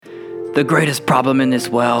The greatest problem in this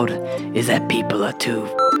world is that people are too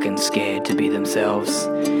fucking scared to be themselves.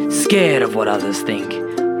 Scared of what others think.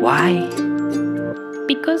 Why?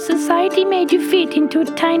 Because society made you fit into a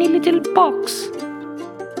tiny little box.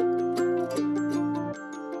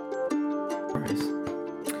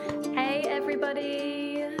 Hey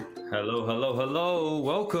everybody. Hello.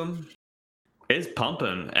 Welcome. It's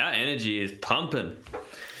pumping. Our energy is pumping.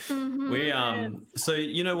 So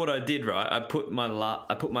you know what I did, right? I put my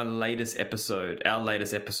latest episode, our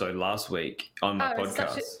latest episode last week on my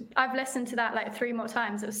podcast. I've listened to that like 3 more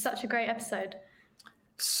times. It was such a great episode.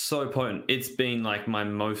 So potent. It's been like my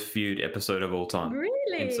most viewed episode of all time.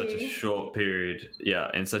 Really? In such a short period.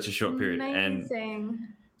 Yeah, in such a short period. Amazing. And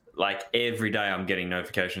like every day I'm getting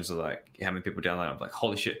notifications of like how many people download. I'm like,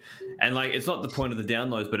 holy shit. And like, it's not the point of the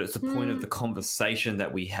downloads, but it's the point of the conversation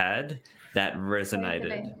that we had that resonated.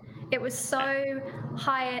 Totally. It was so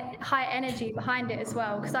high energy behind it as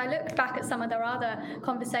well, because I looked back at some of their other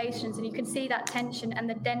conversations and you can see that tension and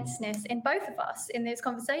the denseness in both of us in these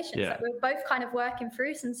conversations. Yeah. Like we're both kind of working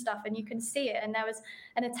through some stuff and you can see it, and there was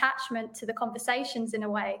an attachment to the conversations in a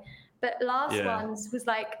way. But last one's was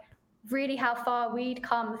like really how far we'd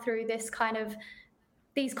come through this kind of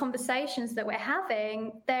these conversations that we're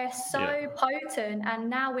having. They're so potent, and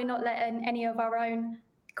now we're not letting any of our own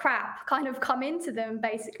crap kind of come into them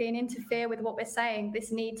basically and interfere with what we're saying.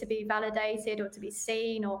 This need to be validated or to be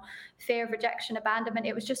seen, or fear of rejection, abandonment.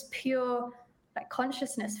 It was just pure like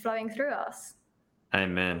consciousness flowing through us.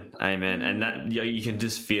 Amen. And that you can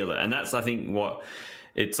just feel it. And that's, I think, what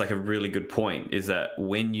it's like a really good point is that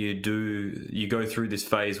when you go through this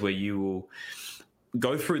phase where you will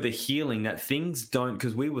go through the healing, that things don't,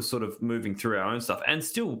 because we were sort of moving through our own stuff and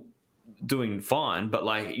still doing fine, but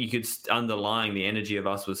like you could underlying the energy of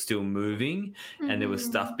us was still moving, and there was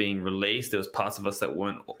stuff being released. There was parts of us that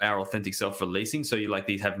weren't our authentic self releasing. So you like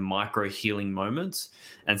these have micro healing moments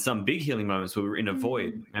and some big healing moments where we were in a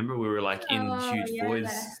void. Remember, we were like in huge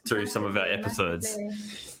voids through some of our episodes.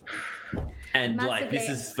 And like this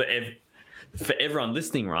is for everyone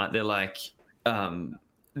listening, right? They're like,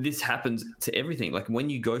 this happens to everything. Like when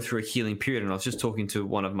you go through a healing period, and I was just talking to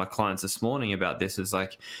one of my clients this morning about this, is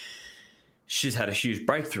like, she's had a huge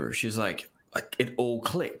breakthrough. She's like it all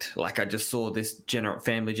clicked. Like I just saw this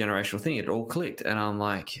family generational thing. It all clicked. And I'm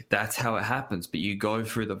like, that's how it happens. But you go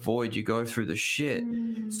through the void, you go through the shit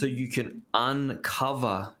so you can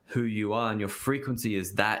uncover who you are. And your frequency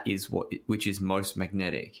is which is most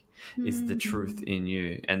magnetic, is the truth in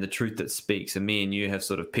you and the truth that speaks. And me and you have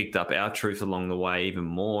sort of picked up our truth along the way even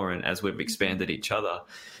more. And as we've expanded each other,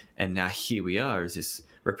 and now here we are as this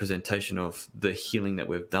representation of the healing that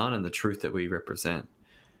we've done and the truth that we represent.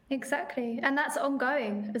 Exactly. And that's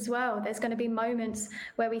ongoing as well. There's going to be moments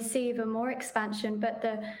where we see even more expansion, but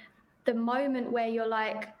the moment where you're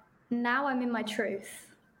like, now I'm in my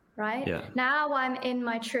truth, right? Yeah. Now I'm in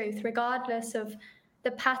my truth, regardless of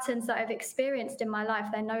the patterns that I've experienced in my life.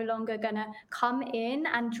 They're no longer going to come in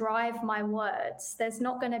and drive my words. There's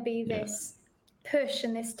not going to be this push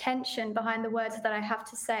and this tension behind the words that I have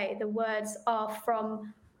to say. The words are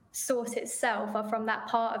from source itself, are from that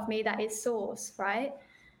part of me that is source, right?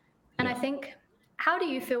 And I think, how do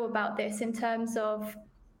you feel about this in terms of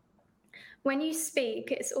when you speak,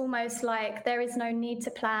 it's almost like there is no need to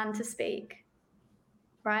plan to speak,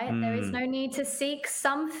 right? There is no need to seek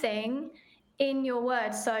something in your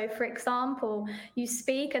words. So for example, you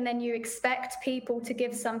speak and then you expect people to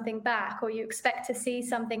give something back, or you expect to see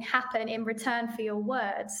something happen in return for your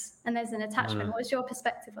words, and there's an attachment. What's your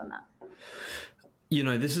perspective on that? You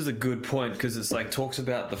know, this is a good point, because it's like talks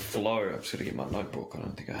about the flow. I'm just going to get my notebook. I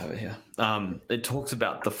don't think I have it here. It talks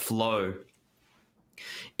about the flow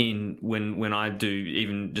in when I do,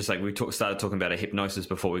 even just like we started talking about a hypnosis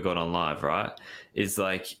before we got on live, right? Is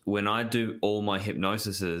like when I do all my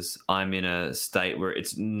hypnosises, I'm in a state where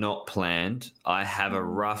it's not planned. I have a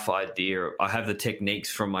rough idea. I have the techniques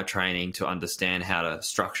from my training to understand how to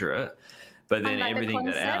structure it, but then everything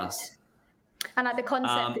that else. And like the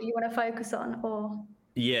concept that you want to focus on, or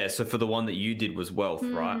so for the one that you did was wealth,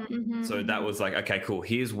 right? So that was like, okay, cool,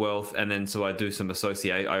 here's wealth. And then so I do some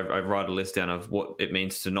I write a list down of what it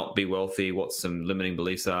means to not be wealthy, what some limiting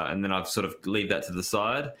beliefs are, and then I've sort of leave that to the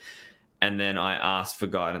side. And then I ask for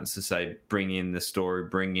guidance to say, bring in the story,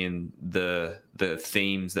 bring in the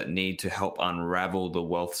themes that need to help unravel the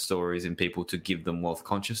wealth stories in people to give them wealth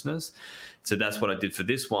consciousness. So that's what I did for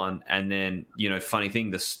this one. And then, you know, funny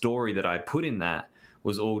thing, the story that I put in that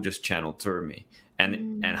was all just channeled through me.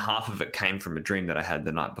 And half of it came from a dream that I had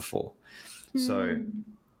the night before. So,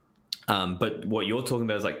 but what you're talking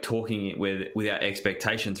about is like talking without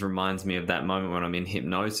expectations reminds me of that moment when I'm in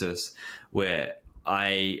hypnosis where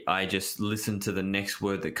I just listen to the next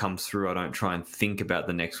word that comes through. I don't try and think about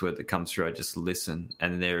the next word that comes through. I just listen,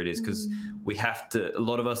 and there it is. Because we have to. A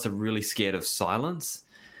lot of us are really scared of silence,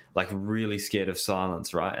 like really scared of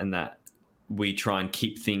silence, right? And that we try and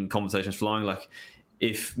keep conversations flowing. Like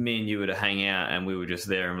if me and you were to hang out and we were just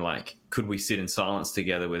there and like, could we sit in silence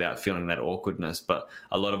together without feeling that awkwardness? But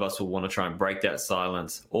a lot of us will want to try and break that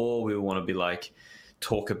silence, or we will want to be like,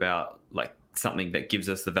 talk about like something that gives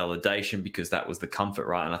us the validation because that was the comfort,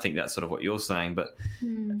 right? And I think that's sort of what you're saying. But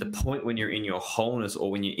at the point when you're in your wholeness,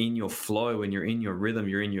 or when you're in your flow, when you're in your rhythm,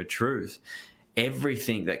 you're in your truth,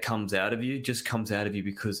 everything that comes out of you just comes out of you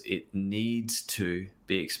because it needs to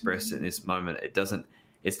be expressed in this moment. It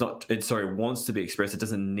wants to be expressed. It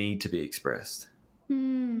doesn't need to be expressed.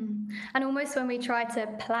 And almost when we try to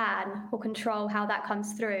plan or control how that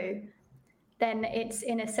comes through, then it's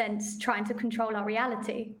in a sense trying to control our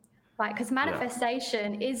reality, right? Because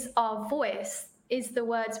manifestation is our voice, is the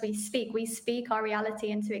words we speak. We speak our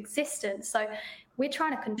reality into existence. So we're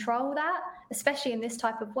trying to control that, especially in this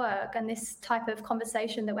type of work and this type of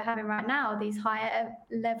conversation that we're having right now, these higher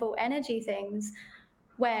level energy things,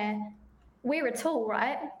 where we're a tool,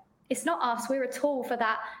 right? It's not us. We're a tool for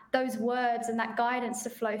those words and that guidance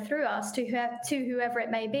to flow through us to whoever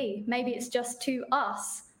it may be. Maybe it's just to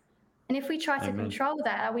us. And if we try to control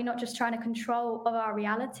that, are we not just trying to control our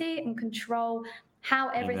reality and control how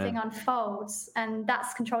everything unfolds? And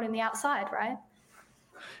that's controlling the outside, right?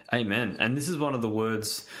 Amen. And this is one of the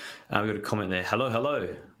words, we've got a comment there.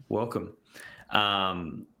 Hello, welcome.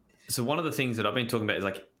 So one of the things that I've been talking about is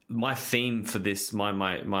like my theme for this,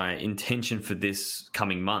 my intention for this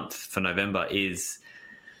coming month, for November, is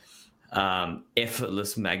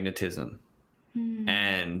effortless magnetism.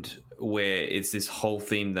 And where it's this whole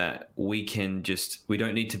theme that we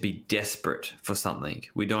don't need to be desperate for something.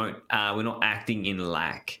 We're not acting in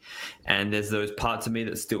lack. And there's those parts of me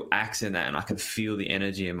that still acts in that, and I can feel the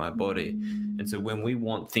energy in my body. And so when we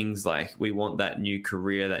want things like, we want that new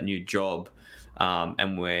career, that new job,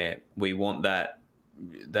 and where we want that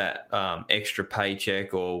extra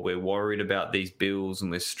paycheck, or we're worried about these bills and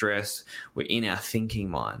we're stressed, we're in our thinking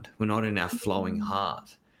mind. We're not in our flowing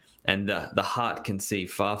heart. And the heart can see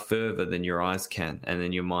far further than your eyes can, and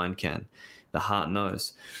then your mind can. The heart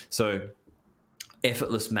knows. So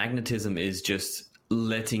effortless magnetism is just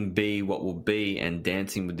letting be what will be and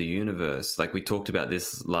dancing with the universe. Like we talked about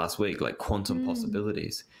this last week, like quantum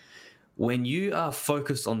possibilities. When you are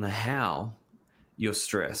focused on the how, you're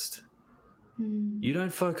stressed. You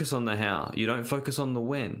don't focus on the how. You don't focus on the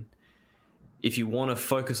when. If you want to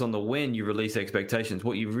focus on the when, you release expectations.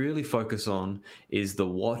 What you really focus on is the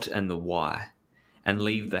what and the why, and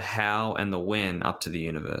leave the how and the when up to the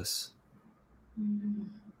universe.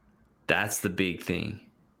 That's the big thing.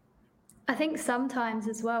 I think sometimes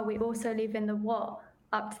as well, we also leave in the what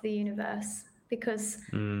up to the universe, because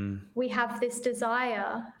we have this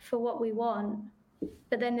desire for what we want,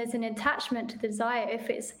 but then there's an attachment to the desire.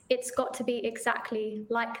 If it's got to be exactly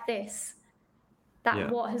like this.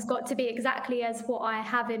 What has got to be exactly as what I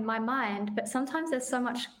have in my mind. But sometimes there's so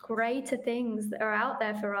much greater things that are out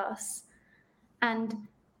there for us. And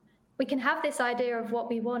we can have this idea of what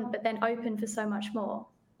we want, but then open for so much more.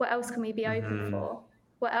 What else can we be open for?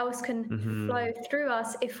 What else can flow through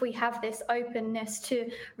us if we have this openness to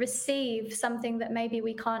receive something that maybe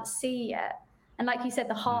we can't see yet? And like you said,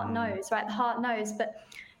 the heart knows, right? The heart knows. But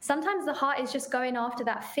sometimes the heart is just going after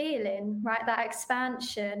that feeling, right? That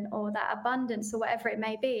expansion or that abundance or whatever it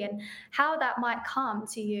may be. And how that might come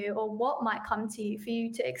to you, or what might come to you for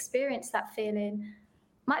you to experience that feeling,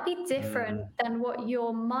 might be different than what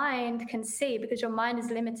your mind can see, because your mind is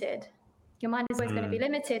limited. Your mind is always going to be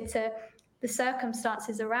limited to the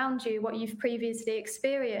circumstances around you, what you've previously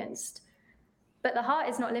experienced. But the heart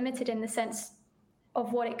is not limited in the sense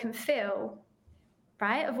of what it can feel,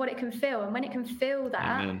 right? Of what it can feel. And when it can feel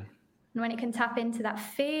that, and when it can tap into that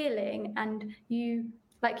feeling, and you,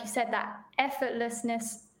 like you said, that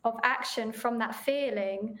effortlessness of action from that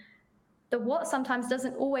feeling, the what sometimes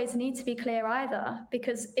doesn't always need to be clear either.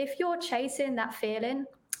 Because if you're chasing that feeling,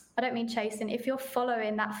 I don't mean chasing, if you're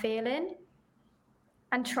following that feeling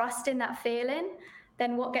and trusting that feeling,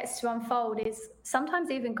 then what gets to unfold is sometimes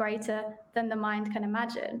even greater than the mind can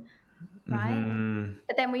imagine. Right?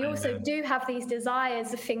 But then we also do have these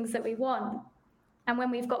desires of things that we want. And when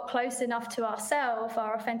we've got close enough to ourselves,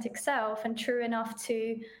 our authentic self, and true enough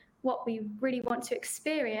to what we really want to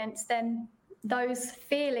experience, then those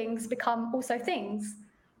feelings become also things.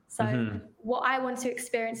 So what I want to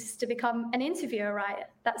experience is to become an interviewer, right?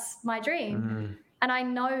 That's my dream. And I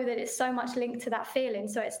know that it's so much linked to that feeling.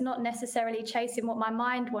 So it's not necessarily chasing what my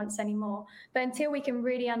mind wants anymore. But until we can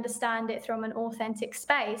really understand it from an authentic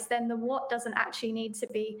space, then the what doesn't actually need to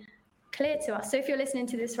be clear to us. So if you're listening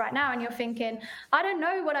to this right now and you're thinking, I don't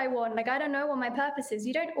know what I want, like I don't know what my purpose is,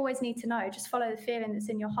 you don't always need to know. Just follow the feeling that's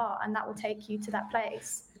in your heart, and that will take you to that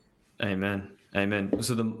place. Amen. Amen.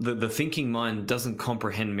 So the thinking mind doesn't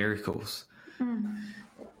comprehend miracles.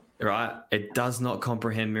 Right? It does not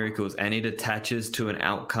comprehend miracles, and it attaches to an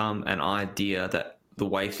outcome, an idea that the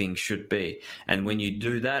way things should be. And when you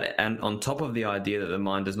do that, and on top of the idea that the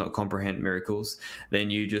mind does not comprehend miracles,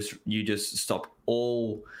 then you just stop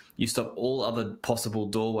all other possible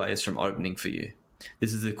doorways from opening for you.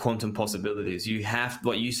 This is the quantum possibilities. You have,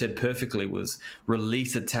 what you said perfectly was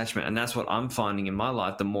release attachment. And that's what I'm finding in my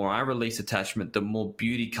life. The more I release attachment, the more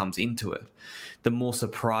beauty comes into it. The more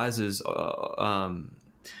surprises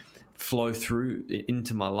flow through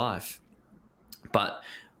into my life. But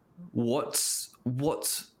what's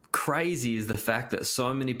crazy is the fact that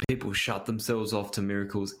so many people shut themselves off to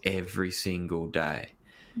miracles every single day.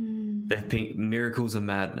 They think miracles are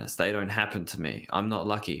madness. They don't happen to me. I'm not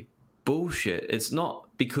lucky. Bullshit. It's not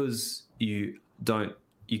because you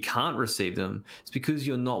can't receive them. It's because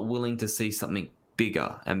you're not willing to see something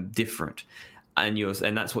bigger and different. And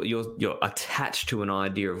that's what you're attached to, an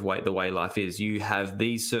idea of the way life is. You have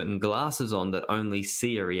these certain glasses on that only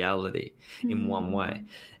see a reality in one way.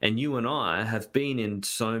 And you and I have been in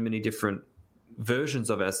so many different versions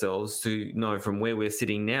of ourselves to know from where we're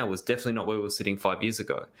sitting now was definitely not where we were sitting 5 years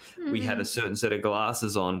ago. We had a certain set of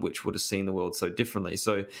glasses on which would have seen the world so differently.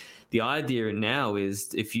 So the idea now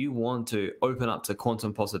is, if you want to open up to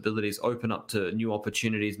quantum possibilities, open up to new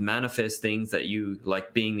opportunities, manifest things that you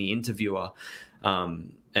like, being the interviewer.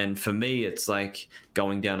 And for me, it's like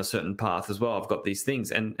going down a certain path as well. I've got these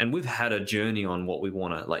things, and we've had a journey on what we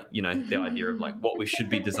want to, like, the idea of like what we should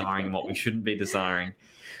be desiring and what we shouldn't be desiring.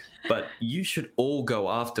 But you should all go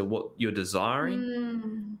after what you're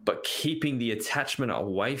desiring, but keeping the attachment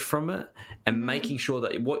away from it, and making sure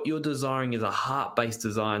that what you're desiring is a heart-based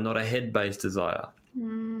desire, not a head-based desire.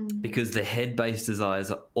 Because the head-based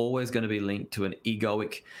desires are always going to be linked to an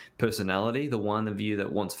egoic personality, the one of you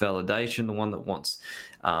that wants validation, the one that wants,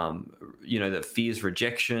 that fears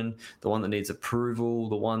rejection, the one that needs approval,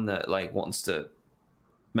 the one that like wants to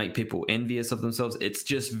make people envious of themselves. It's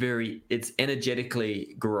just it's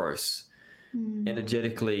energetically gross,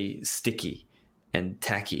 energetically sticky and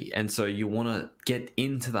tacky. And so you want to get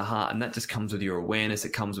into the heart, and that just comes with your awareness.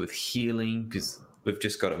 It comes with healing, because we've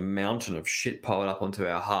just got a mountain of shit piled up onto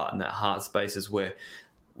our heart, and that heart space is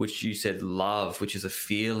which you said, love, which is a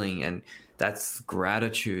feeling, and that's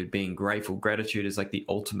gratitude, being grateful. Gratitude is like the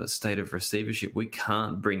ultimate state of receivership. We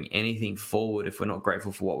can't bring anything forward if we're not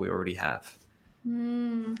grateful for what we already have.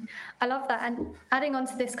 I love that. And adding on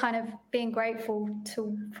to this kind of being grateful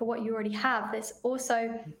for what you already have, there's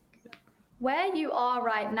also where you are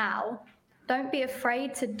right now. Don't be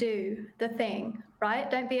afraid to do the thing, right?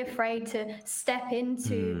 Don't be afraid to step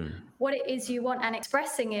into what it is you want and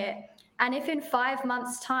expressing it. And if in 5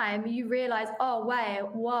 months' time you realize, oh,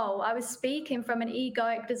 whoa, I was speaking from an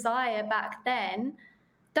egoic desire back then,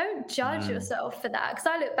 don't judge yourself for that. Because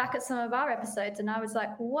I look back at some of our episodes and I was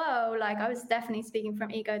like, whoa, like I was definitely speaking from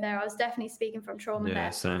ego there. I was definitely speaking from trauma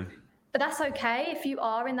there. Same. But that's okay if you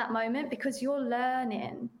are in that moment, because you're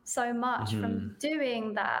learning so much from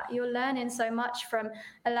doing that. You're learning so much from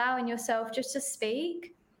allowing yourself just to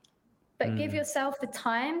speak, but give yourself the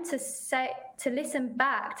time to listen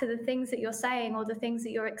back to the things that you're saying or the things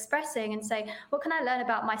that you're expressing, and say, what can I learn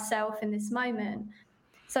about myself in this moment?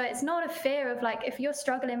 So it's not a fear of like, if you're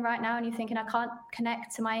struggling right now and you're thinking, I can't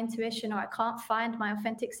connect to my intuition or I can't find my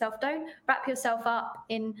authentic self, don't wrap yourself up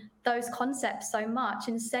in those concepts so much.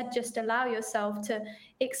 Instead, just allow yourself to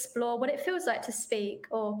explore what it feels like to speak,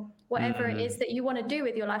 or whatever it is that you want to do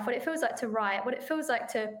with your life, what it feels like to write, what it feels like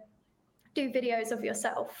to do videos of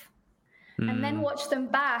yourself, and then watch them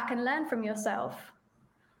back and learn from yourself.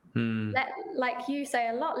 Like you say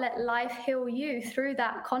a lot, let life heal you through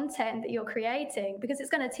that content that you're creating, because it's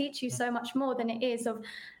going to teach you so much more than it is of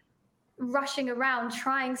rushing around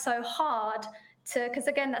trying so hard to, because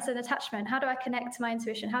again, that's an attachment. How do I connect to my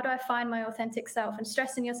intuition? How do I find my authentic self? And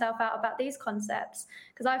stressing yourself out about these concepts,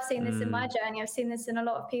 because I've seen this in my journey. I've seen this in a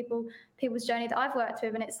lot of people's journey that I've worked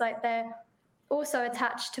with, and it's like they're also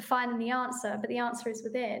attached to finding the answer, but the answer is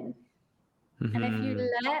within. And if you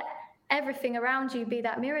let everything around you be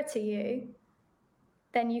that mirror to you,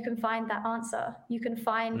 then you can find that answer. You can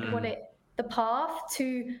find the path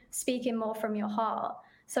to speaking more from your heart.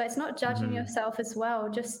 So it's not judging yourself as well,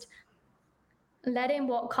 just letting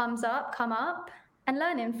what comes up come up and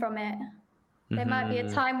learning from it. There might be a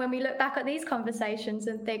time when we look back at these conversations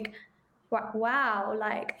and think, wow,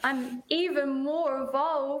 like I'm even more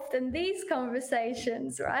evolved than these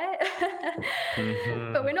conversations, right?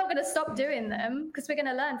 But we're not going to stop doing them because we're going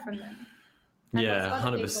to learn from them. And Yeah, lots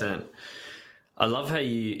of other 100%. people. I love how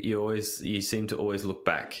you seem to always look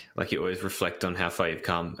back, like you always reflect on how far you've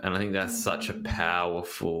come, and I think that's such a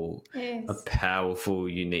powerful,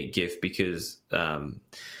 unique gift, because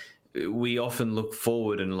we often look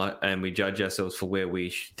forward and we judge ourselves for where we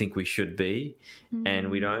think we should be, and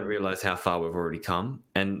we don't realize how far we've already come.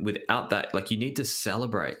 And without that, like, you need to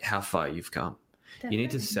celebrate how far you've come. Definitely. You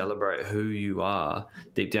need to celebrate who you are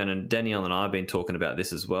deep down. And Danielle and I have been talking about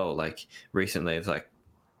this as well. Like recently, it's like,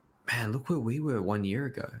 man, look where we were 1 year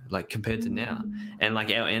ago, like compared to now. And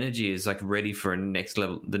like our energy is like ready for the next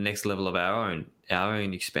level of our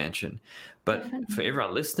own expansion. But for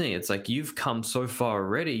everyone listening, it's like, you've come so far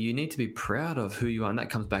already. You need to be proud of who you are. And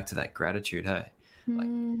that comes back to that gratitude. Hey, like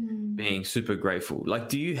being super grateful. Like,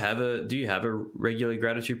 do you have a regular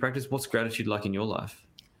gratitude practice? What's gratitude like in your life?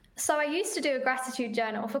 So I used to do a gratitude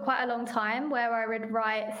journal for quite a long time, where I would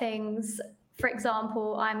write things. For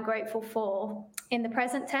example, I'm grateful for in the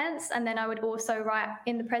present tense, and then I would also write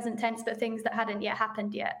in the present tense, but things that hadn't yet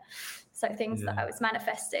happened yet. So things that I was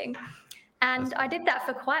manifesting. And I did that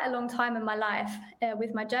for quite a long time in my life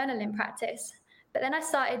with my journaling practice. But then I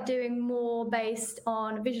started doing more based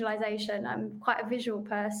on visualization. I'm quite a visual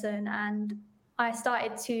person, and I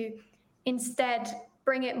started to instead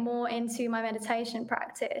bring it more into my meditation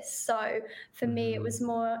practice. So for me, it was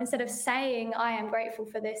more, instead of saying I am grateful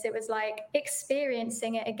for this, it was like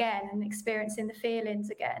experiencing it again and experiencing the feelings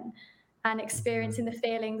again and experiencing the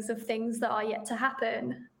feelings of things that are yet to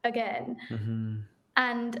happen again.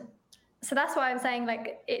 And so that's why I'm saying,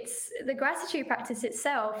 like, it's the gratitude practice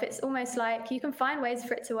itself. It's almost like you can find ways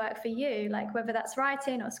for it to work for you, like whether that's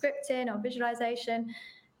writing or scripting or visualization,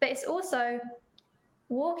 but it's also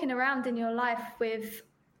walking around in your life with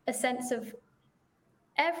a sense of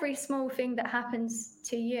every small thing that happens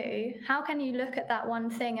to you. How can you look at that one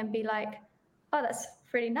thing and be like, oh, that's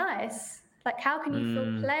really nice? Like, how can you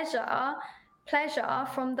feel pleasure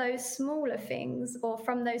from those smaller things, or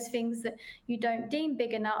from those things that you don't deem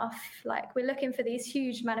big enough? Like, we're looking for these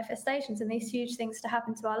huge manifestations and these huge things to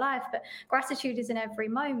happen to our life, but gratitude is in every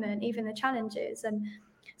moment, even the challenges. And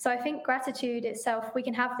so I think gratitude itself, we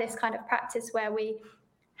can have this kind of practice where we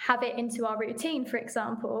have it into our routine, for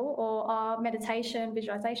example, or our meditation,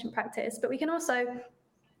 visualization practice, but we can also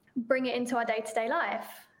bring it into our day-to-day life.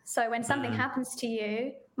 So when something happens to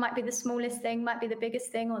you, might be the smallest thing, might be the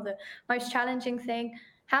biggest thing, or the most challenging thing,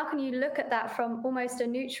 how can you look at that from almost a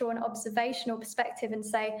neutral and observational perspective and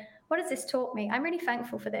say, what has this taught me? I'm really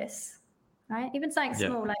thankful for this, right? Even something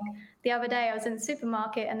small, like the other day I was in the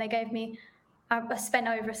supermarket and they gave me, I spent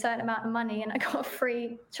over a certain amount of money and I got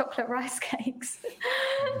free chocolate rice cakes.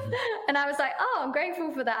 And I was like, oh, I'm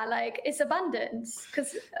grateful for that. Like, it's abundance,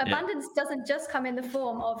 because abundance doesn't just come in the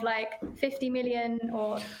form of like 50 million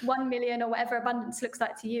or 1 million or whatever abundance looks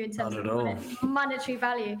like to you in terms of monetary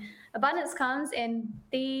value. Abundance comes in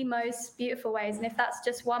the most beautiful ways. And if that's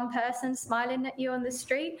just one person smiling at you on the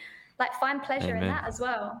street, like, find pleasure in that as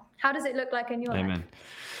well. How does it look like in your life?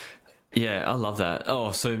 Yeah, I love that.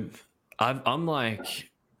 Oh, so I'm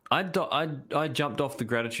like, I jumped off the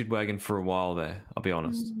gratitude wagon for a while there, I'll be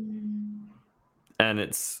honest. And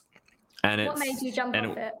what made you jump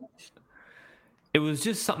off it? It was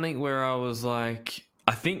just something where I was like,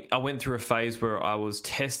 I think I went through a phase where I was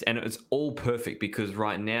and it was all perfect, because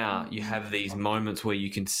right now you have these moments where you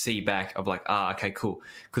can see back of like, okay, cool.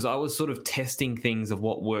 Because I was sort of testing things of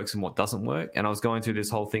what works and what doesn't work. And I was going through this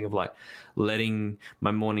whole thing of like letting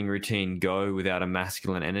my morning routine go without a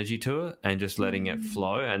masculine energy to it and just letting it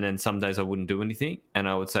flow. And then some days I wouldn't do anything. And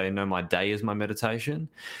I would say, no, my day is my meditation.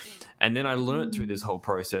 And then I learned through this whole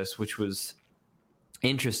process, which was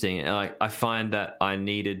interesting. Like, I find that I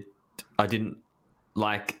didn't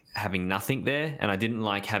like having nothing there, and I didn't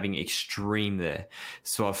like having extreme there.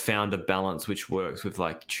 So I've found a balance which works with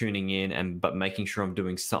like tuning in but making sure I'm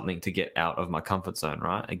doing something to get out of my comfort zone,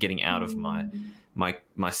 right? And getting out of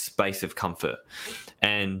my space of comfort.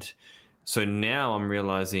 And so now I'm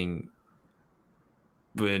realizing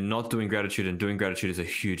we're not doing gratitude, and doing gratitude is a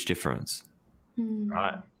huge difference,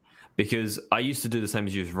 right? Because I used to do the same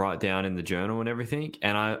as you, just write down in the journal and everything,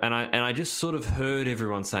 and I just sort of heard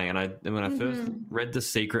everyone saying, and when I first read The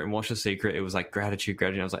Secret and watched The Secret, it was like gratitude.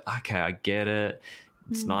 I was like, okay, I get it.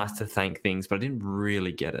 It's nice to thank things, but I didn't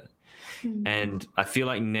really get it. And I feel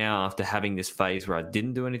like now, after having this phase where I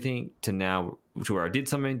didn't do anything to now to where I did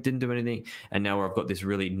something, didn't do anything, and now where I've got this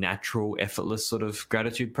really natural, effortless sort of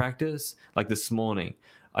gratitude practice. Like this morning,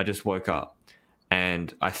 I just woke up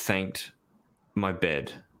and I thanked my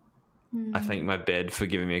bed. I thank my bed for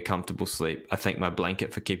giving me a comfortable sleep. I thank my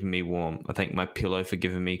blanket for keeping me warm. I thank my pillow for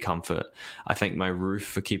giving me comfort. I thank my roof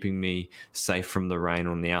for keeping me safe from the rain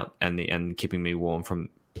on the out and keeping me warm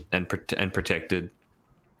and protected.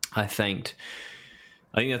 I think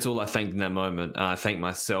that's all I thanked in that moment. I thanked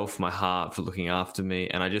myself, my heart for looking after me.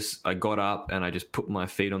 And I got up and I just put my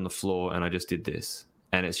feet on the floor and I just did this.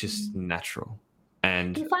 And it's just natural.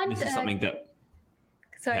 And Do you find, this is something that...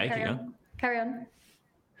 Sorry, Hey, carry on.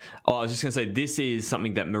 Oh, I was just going to say, this is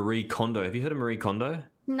something that Marie Kondo... Have you heard of Marie Kondo?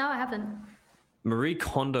 No, I haven't. Marie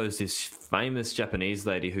Kondo is this famous Japanese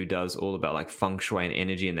lady who does all about like feng shui and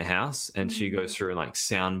energy in the house. And she goes through like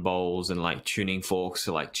sound bowls and like tuning forks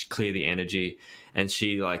to like clear the energy. And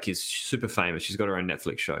she like is super famous. She's got her own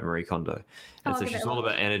Netflix show, Marie Kondo. And so she's all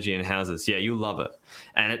about energy in houses. Yeah, you'll love it.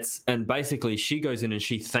 And basically she goes in and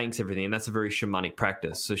she thanks everything. And that's a very shamanic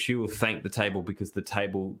practice. So she will thank the table because the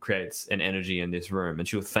table creates an energy in this room, and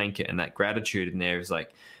she'll thank it. And that gratitude in there is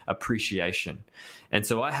like appreciation. And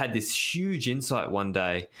so I had this huge insight one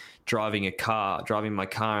day driving my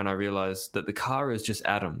car, and I realized that the car is just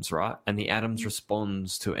atoms, right? And the atoms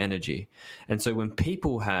responds to energy. And so when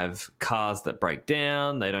people have cars that break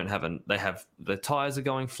down, they have the tires are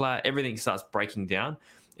going flat, everything starts breaking down.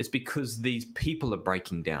 It's because these people are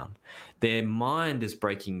breaking down. Their mind is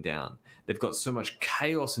breaking down. They've got so much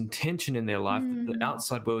chaos and tension in their life that the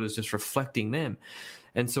outside world is just reflecting them.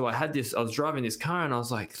 And so I was driving this car and I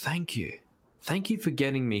was like, thank you. Thank you for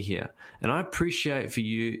getting me here. And I appreciate for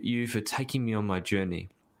you for taking me on my journey.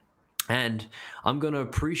 And I'm going to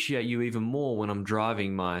appreciate you even more when I'm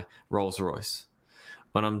driving my Rolls Royce,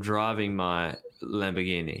 when I'm driving my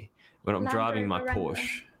Lamborghini, when I'm driving my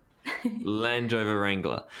Porsche, Land Rover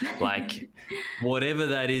Wrangler, like whatever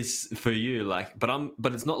that is for you. Like, but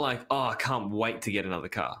it's not like, oh, I can't wait to get another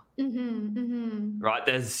car. Right?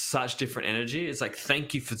 There's such different energy. It's like,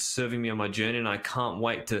 thank you for serving me on my journey, and I can't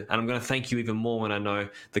wait and I'm going to thank you even more when I know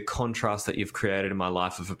the contrast that you've created in my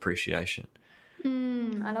life of appreciation.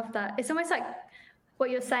 I love that. It's almost like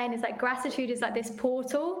what you're saying is like gratitude is like this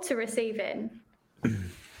portal to receiving.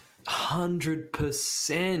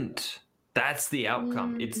 100%. That's the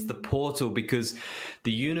outcome. It's the portal, because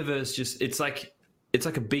the universe it's like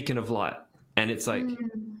a beacon of light, and it's like,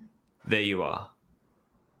 there you are.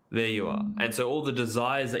 There you are. And so all the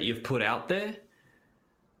desires that you've put out there,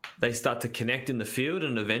 they start to connect in the field,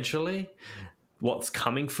 and eventually what's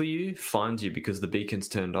coming for you finds you because the beacon's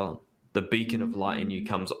turned on. The beacon of light in you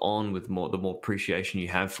comes on with the more appreciation you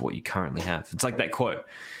have for what you currently have. It's like that quote,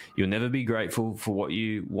 you'll never be grateful for what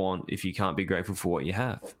you want if you can't be grateful for what you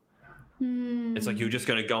have. It's like you're just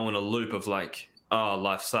going to go in a loop of like, oh,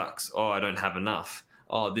 life sucks. Oh, I don't have enough.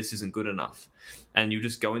 Oh, this isn't good enough. And you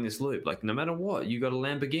just go in this loop. Like, no matter what, you've got a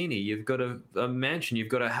Lamborghini, you've got a mansion, you've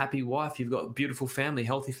got a happy wife, you've got a beautiful family,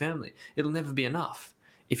 healthy family. It'll never be enough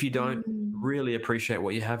if you don't really appreciate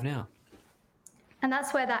what you have now. And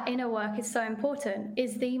that's where that inner work is so important,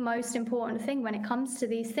 is the most important thing when it comes to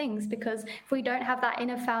these things, because if we don't have that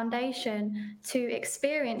inner foundation to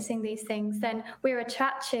experiencing these things, then we're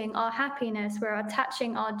attaching our happiness, we're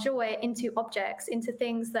attaching our joy into objects, into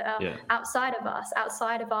things that are outside of us,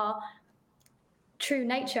 outside of our true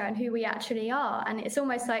nature and who we actually are. And it's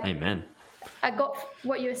almost like, Amen. I got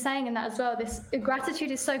what you were saying in that as well. This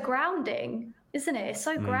gratitude is so grounding, isn't it? It's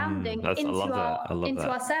so grounding into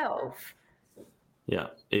ourselves. Yeah,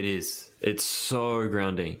 it is. It's so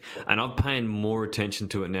grounding. And I'm paying more attention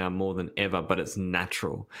to it now more than ever, but it's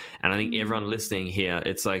natural. And I think everyone listening here,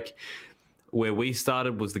 it's like where we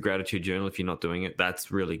started was the gratitude journal. If you're not doing it,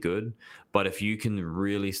 that's really good. But if you can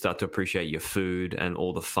really start to appreciate your food and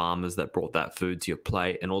all the farmers that brought that food to your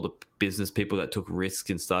plate and all the business people that took risks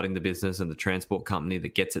in starting the business and the transport company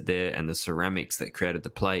that gets it there and the ceramics that created the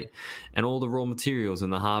plate and all the raw materials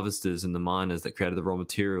and the harvesters and the miners that created the raw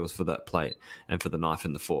materials for that plate and for the knife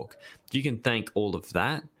and the fork. You can thank all of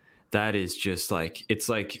that. That is just like, it's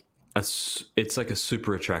like a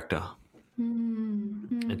super attractor.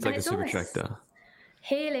 It's like a super attractor.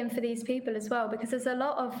 Healing for these people as well, because there's a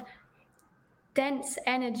lot of dense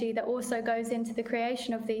energy that also goes into the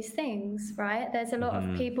creation of these things, right? There's a lot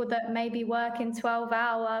of people that maybe work in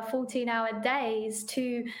 12-hour, 14-hour days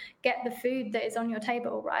to get the food that is on your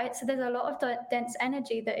table, right? So there's a lot of dense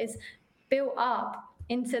energy that is built up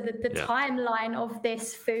into the timeline of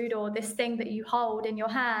this food or this thing that you hold in your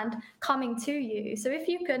hand coming to you. So if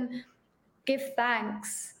you can give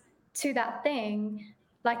thanks to that thing,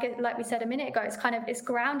 like we said a minute ago, it's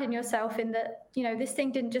grounding yourself in that, this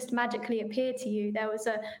thing didn't just magically appear to you. There was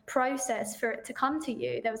a process for it to come to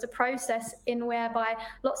you. There was a process in whereby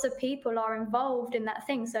lots of people are involved in that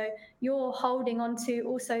thing. So you're holding on to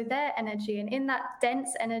also their energy, and in that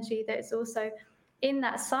dense energy that's also in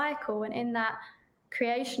that cycle and in that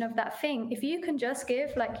creation of that thing, if you can just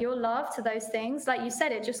give like your love to those things, like you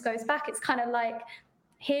said, it just goes back. It's kind of like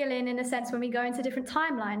healing in a sense when we go into different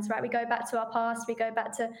timelines, right? We go back to our past, we go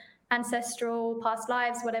back to ancestral past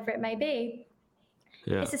lives, whatever it may be.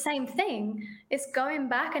 It's the same thing. It's going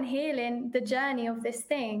back and healing the journey of this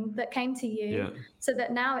thing that came to you, so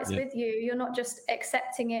that now it's with you. You're not just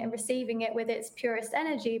accepting it and receiving it with its purest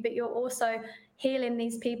energy, but you're also healing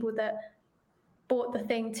these people that brought the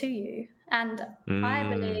thing to you. And I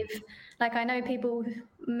believe, like, I know people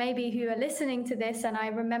maybe who are listening to this, and I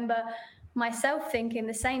remember myself thinking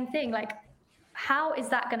the same thing, like, how is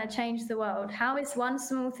that going to change the world? How is one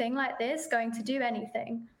small thing like this going to do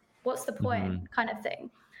anything? What's the point, kind of thing?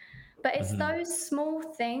 But it's those small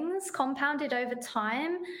things compounded over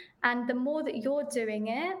time, and the more that you're doing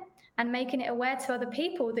it and making it aware to other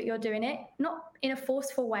people that you're doing it, not in a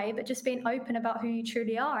forceful way, but just being open about who you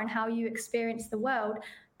truly are and how you experience the world,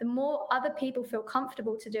 the more other people feel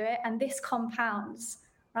comfortable to do it, and this compounds.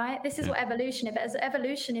 Right? This is what evolution is. As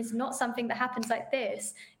evolution is not something that happens like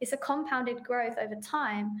this. It's a compounded growth over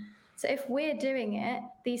time. So if we're doing it,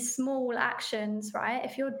 these small actions, right?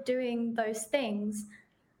 If you're doing those things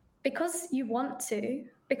because you want to,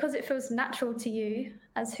 because it feels natural to you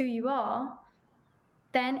as who you are,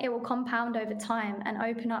 then it will compound over time and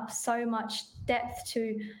open up so much depth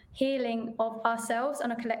to healing of ourselves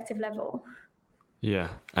on a collective level. Yeah.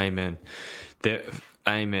 Amen.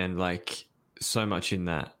 Amen. Like, so much in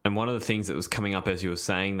that. And one of the things that was coming up as you were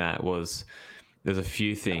saying that was, there's a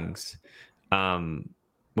few things. Well,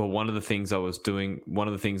 one of the things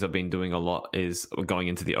I've been doing a lot is going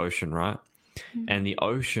into the ocean, right? And the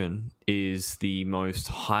ocean is the most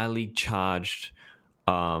highly charged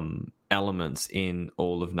elements in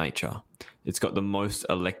all of nature. It's got the most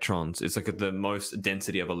electrons. It's like the most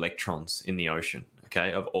density of electrons in the ocean,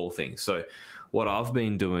 okay, of all things. So what I've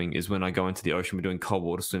been doing is when I go into the ocean, we're doing cold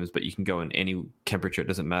water swims, but you can go in any temperature, it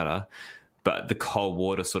doesn't matter. But the cold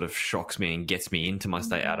water sort of shocks me and gets me into my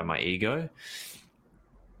state, out of my ego.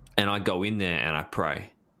 And I go in there and I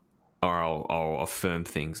pray, or I'll affirm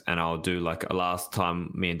things. And I'll do, like, last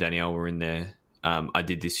time me and Danielle were in there, I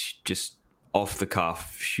did this just off the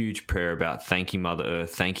cuff, huge prayer about thanking Mother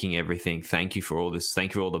Earth, thanking everything. Thank you for all this.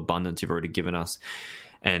 Thank you for all the abundance you've already given us.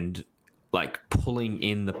 And like pulling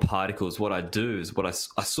in the particles. What I do is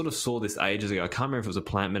I sort of saw this ages ago. I can't remember if it was a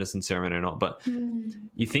plant medicine ceremony or not, but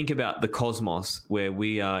you think about the cosmos where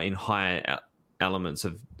we are in higher elements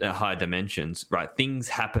of higher dimensions, right? Things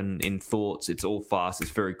happen in thoughts. It's all fast.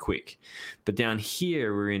 It's very quick. But down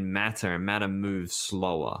here, we're in matter, and matter moves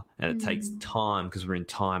slower, and it takes time because we're in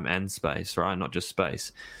time and space, right? Not just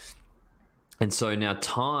space. And so now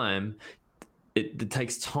time... It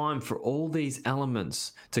takes time for all these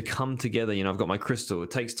elements to come together. I've got my crystal. It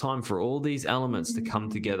takes time for all these elements to come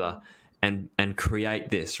together and create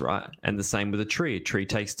this, right? And the same with a tree. A tree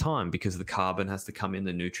takes time because the carbon has to come in,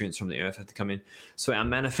 the nutrients from the earth have to come in. So our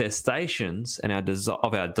manifestations and our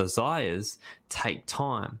desires take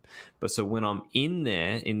time. But so when I'm in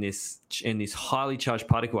there in this highly charged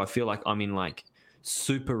particle, I feel like I'm in like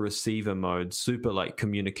super receiver mode, super like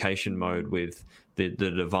communication mode with the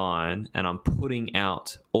divine, and I'm putting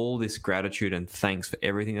out all this gratitude and thanks for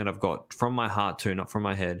everything that I've got from my heart too, not from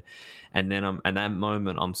my head. And then at that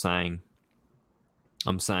moment I'm saying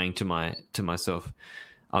to myself,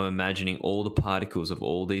 I'm imagining all the particles of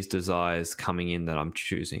all these desires coming in that I'm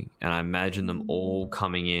choosing, and I imagine them all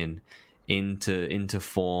coming into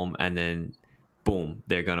form, and then boom,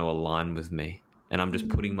 they're going to align with me. And I'm just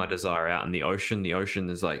putting my desire out in the ocean. The ocean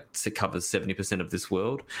is like, it covers 70% of this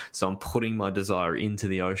world. So I'm putting my desire into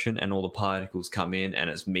the ocean, and all the particles come in and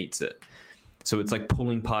it meets it. So it's like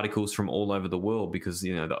pulling particles from all over the world, because,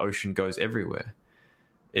 the ocean goes everywhere.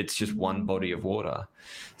 It's just one body of water.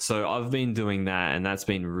 So I've been doing that, and that's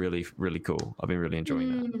been really, really cool. I've been really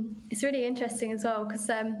enjoying that. It's really interesting as well,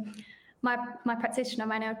 because my practitioner,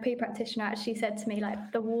 my NLP practitioner, actually said to me,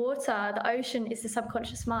 like, the ocean is the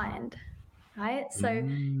subconscious mind. Right, so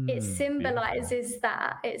it symbolizes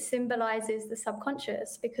that. It symbolizes the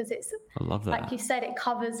subconscious, because it's, I love that. Like you said, it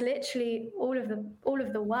covers literally all of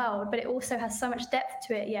the world, but it also has so much depth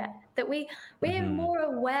to it. Yet that we're more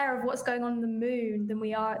aware of what's going on in the moon than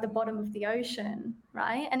we are at the bottom of the ocean,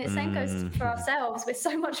 right? And the same goes for ourselves. We're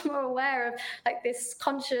so much more aware of like this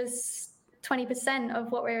conscious 20%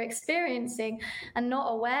 of what we're experiencing, and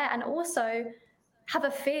not aware, and also have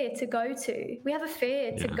a fear to go to. We have a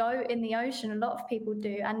fear to go in the ocean. A lot of people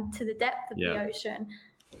do, and to the depth of the ocean.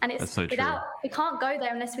 And it's so true. we can't go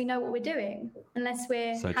there unless we know what we're doing, unless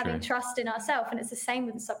we're having true. trust in ourselves. And it's the same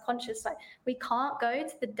with the subconscious. Like, we can't go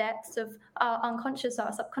to the depths of our unconscious,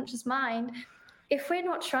 our subconscious mind, if we're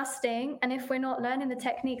not trusting and if we're not learning the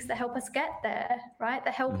techniques that help us get there, right?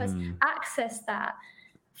 That help us access that,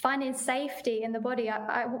 finding safety in the body.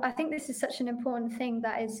 I think this is such an important thing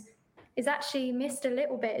that is actually missed a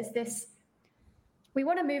little bit, is this. We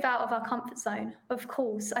want to move out of our comfort zone, of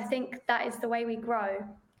course. I think that is the way we grow.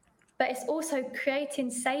 But it's also creating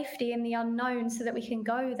safety in the unknown so that we can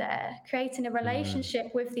go there, creating a relationship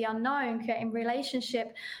with the unknown, creating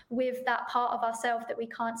relationship with that part of ourselves that we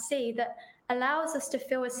can't see, that allows us to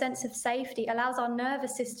feel a sense of safety, allows our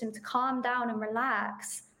nervous system to calm down and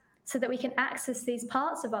relax so that we can access these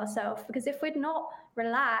parts of ourselves. Because if we're not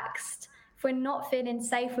relaxed, if we're not feeling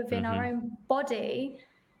safe within our own body,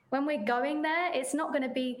 when we're going there, it's not going to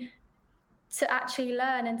be to actually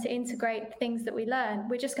learn and to integrate things that we learn.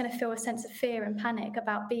 We're just going to feel a sense of fear and panic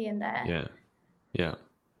about being there. Yeah.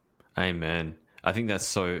 Amen. I think that's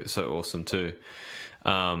so awesome too.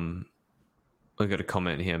 I've got a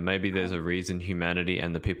comment here. Maybe there's a reason humanity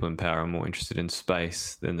and the people in power are more interested in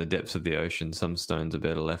space than the depths of the ocean. Some stones are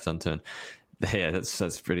better left unturned. Yeah,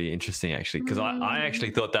 that's pretty interesting, actually, because I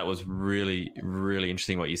actually thought that was really, really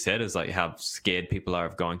interesting what you said, is like how scared people are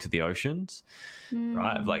of going to the oceans,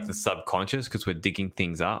 right? Of like the subconscious, because we're digging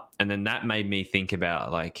things up. And then that made me think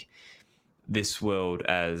about like this world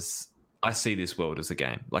as, I see this world as a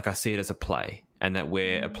game. Like I see it as a play, and that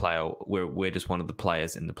we're a player, we're just one of the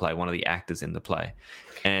players in the play, one of the actors in the play.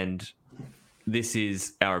 And this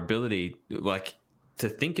is our ability, like, to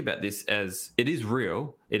think about this as it is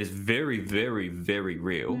real. It is very, very, very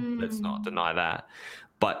real. Let's not deny that.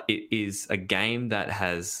 But it is a game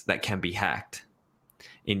that can be hacked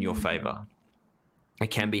in your favor. It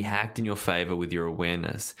can be hacked in your favor with your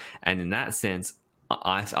awareness. And in that sense,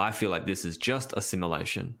 I feel like this is just a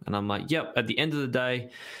simulation. And I'm like, yep, at the end of the day,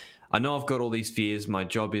 I know I've got all these fears. My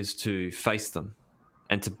job is to face them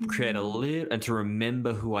and to create and to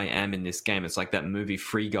remember who I am in this game. It's like that movie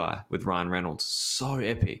Free Guy with Ryan Reynolds. So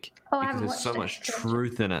epic. Because there's so much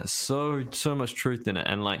truth in it. So much truth in it.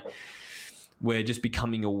 And like, we're just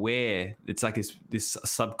becoming aware. It's like this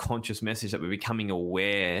subconscious message that we're becoming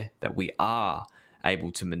aware that we are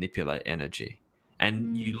able to manipulate energy.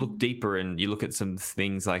 And you look deeper and you look at some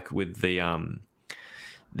things like with the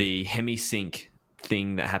hemisync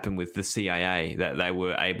thing that happened with the CIA, that they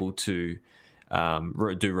were able to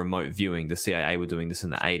do remote viewing. The CIA were doing this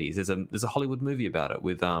in the 80s. There's a Hollywood movie about it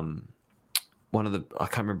with one of the, I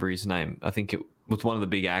can't remember his name. I think it was one of the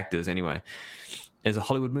big actors anyway. There's a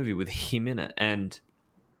Hollywood movie with him in it, and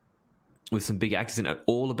with some big actors in it,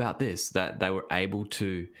 all about this, that they were able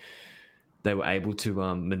to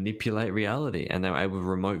manipulate reality, and they were able to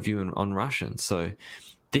remote view on Russians. So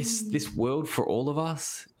this world for all of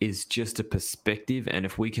us is just a perspective, and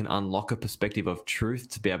if we can unlock a perspective of truth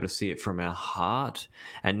to be able to see it from our heart,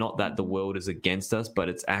 and not that the world is against us, but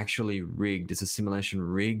it's actually rigged, it's a simulation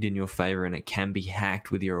rigged in your favor, and it can be hacked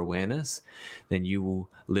with your awareness, then you will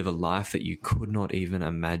live a life that you could not even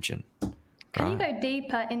imagine. Can you go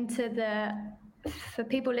deeper into for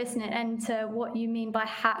people listening, into what you mean by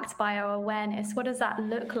hacked by our awareness? What does that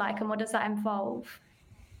look like, and what does that involve?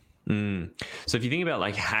 So if you think about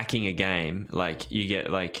like hacking a game, like you get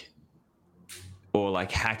like, or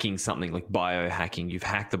like hacking something like biohacking, you've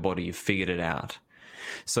hacked the body, you've figured it out.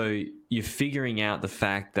 So you're figuring out the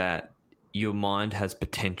fact that your mind has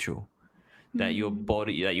potential, that your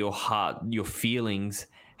body, that your heart, your feelings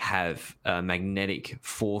have a magnetic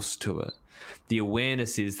force to it. The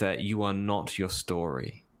awareness is that you are not your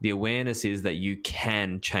story. The awareness is that you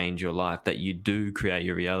can change your life, that you do create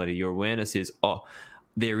your reality. Your awareness is,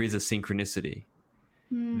 there is a synchronicity.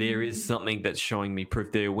 There is something that's showing me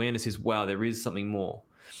proof. The awareness is, wow, there is something more.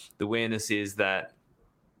 The awareness is that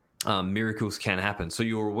miracles can happen. So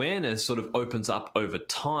your awareness sort of opens up over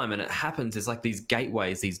time, and it happens. It's like these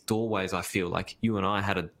gateways, these doorways. I feel like you and I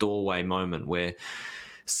had a doorway moment where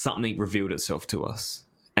something revealed itself to us,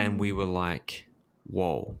 and we were like,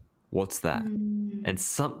 whoa, what's that? And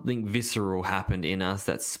something visceral happened in us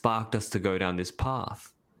that sparked us to go down this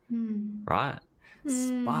path, right?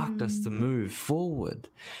 Sparked us to move forward.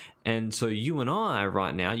 And so you and I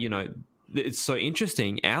right now, you know, it's so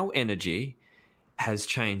interesting. Our energy has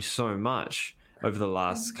changed so much over the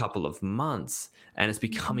last couple of months, and it's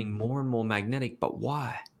becoming more and more magnetic. But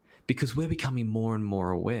why? Because we're becoming more and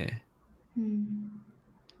more aware.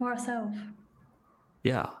 More ourselves.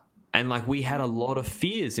 Yeah. And like we had a lot of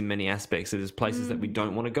fears in many aspects. There's places that we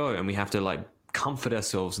don't want to go, and we have to like comfort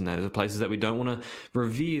ourselves in that. There's places that we don't want to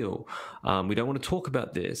reveal. We don't want to talk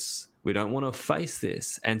about this. We don't want to face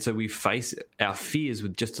this. And so we face our fears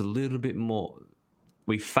with just a little bit more.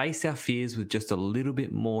 We face our fears with just a little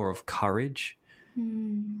bit more of courage,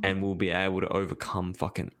 and we'll be able to overcome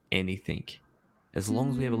fucking anything. As long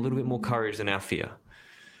as we have a little bit more courage than our fear.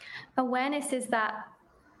 Awareness is that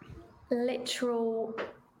literal,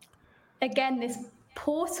 again, this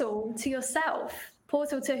portal to yourself,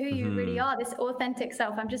 portal to who you really are, this authentic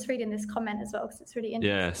self. I'm just reading this comment as well because it's really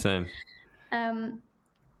interesting. Yeah, same.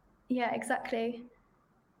 Yeah, exactly.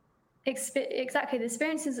 Exactly. The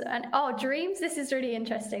experiences and dreams. This is really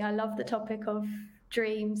interesting. I love the topic of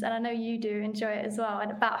dreams, and I know you do enjoy it as well.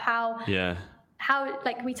 And about how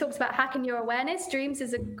like we talked about hacking your awareness. Dreams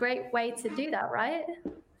is a great way to do that, right?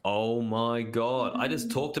 Oh my God. I just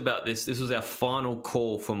talked about this. This was our final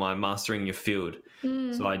call for my Mastering Your Field.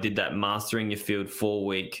 So I did that Mastering Your Field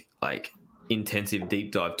 4-week, like intensive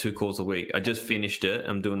deep dive, 2 calls a week. I just finished it.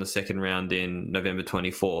 I'm doing the second round in November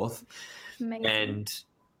 24th. Amazing. And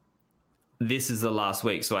this is the last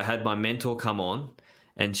week. So I had my mentor come on,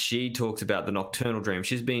 and she talked about the nocturnal dream.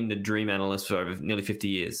 She's been the dream analyst for over nearly 50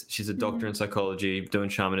 years. She's a doctor in psychology, doing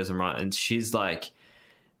shamanism, right? And she's like,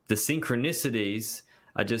 the synchronicities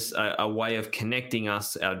are just a way of connecting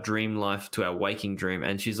us, our dream life, to our waking dream.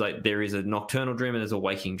 And she's like, there is a nocturnal dream and there's a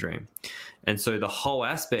waking dream. And so the whole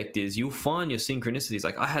aspect is you'll find your synchronicities.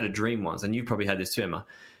 Like I had a dream once, and you probably had this too, Emma.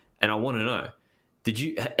 And I want to know,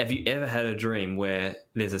 have you ever had a dream where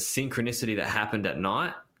there's a synchronicity that happened at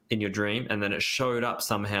night in your dream and then it showed up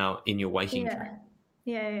somehow in your waking dream?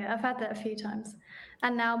 Yeah. I've had that a few times.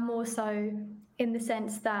 And now more so in the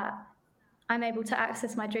sense that I'm able to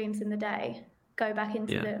access my dreams in the day, go back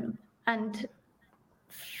into them. And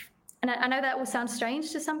I know that will sound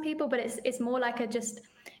strange to some people, but it's more like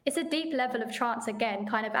it's a deep level of trance again,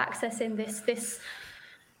 kind of accessing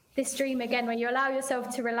this dream again, when you allow yourself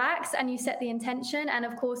to relax and you set the intention. And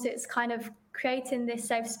of course, it's kind of creating this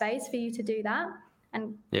safe space for you to do that.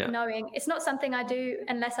 And knowing it's not something I do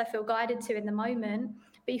unless I feel guided to in the moment,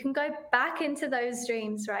 but you can go back into those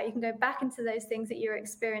dreams, right? You can go back into those things that you're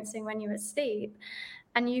experiencing when you're asleep,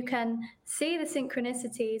 and you can see the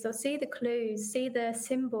synchronicities or see the clues, see the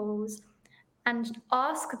symbols, and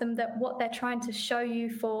ask them that what they're trying to show you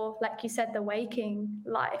for, like you said, the waking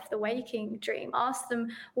life, the waking dream. Ask them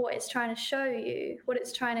what it's trying to show you, what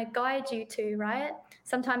it's trying to guide you to, right?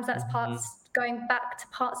 Sometimes that's going back to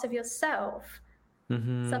parts of yourself.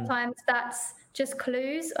 Sometimes that's just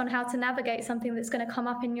clues on how to navigate something that's going to come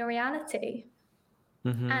up in your reality.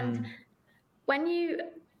 And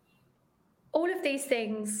all of these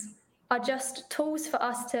things are just tools for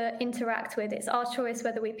us to interact with. It's our choice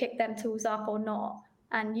whether we pick them tools up or not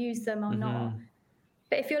and use them or not.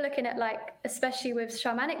 But if you're looking at, like, especially with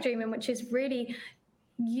shamanic dreaming, which is really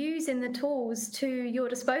using the tools to your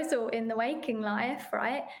disposal in the waking life,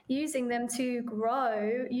 right? Using them to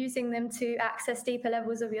grow, using them to access deeper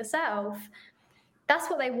levels of yourself. That's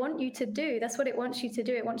what they want you to do. That's what it wants you to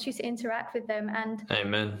do. It wants you to interact with them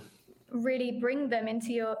and really bring them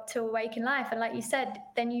into to a waking life. And like you said,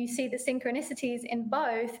 then you see the synchronicities in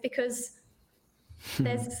both, because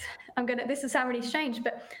this will sound really strange,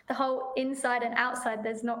 but the whole inside and outside,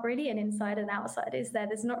 there's not really an inside and outside, is there?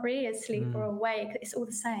 There's not really a sleep or awake. It's all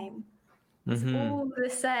the same. It's all the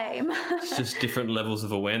same. It's just different levels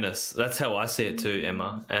of awareness. That's how I see it too,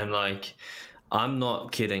 Emma. And like, I'm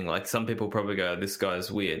not kidding. Like, some people probably go, this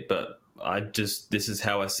guy's weird, but this is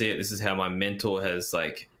how I see it. This is how my mentor has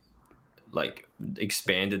like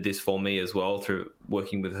expanded this for me as well through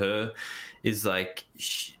working with her, is like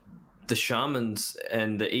the shamans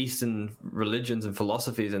and the Eastern religions and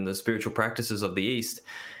philosophies and the spiritual practices of the East,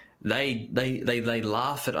 they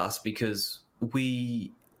laugh at us because the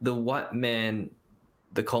white man,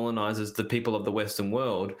 the colonizers, the people of the Western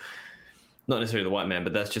world, not necessarily the white man,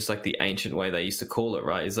 but that's just like the ancient way they used to call it,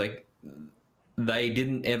 right? Is like they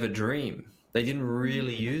didn't ever dream. They didn't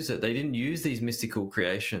really use it. They didn't use these mystical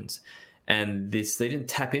creations. And they didn't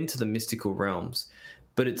tap into the mystical realms.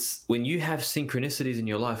 But it's when you have synchronicities in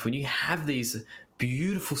your life, when you have these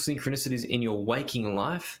beautiful synchronicities in your waking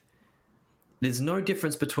life, there's no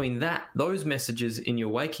difference between those messages in your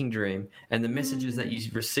waking dream and the messages that you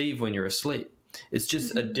receive when you're asleep. It's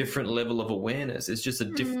just a different level of awareness. It's just a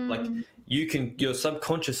different, like your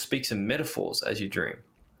subconscious speaks in metaphors as you dream,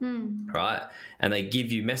 right? And they give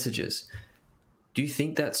you messages. Do you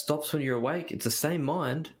think that stops when you're awake? It's the same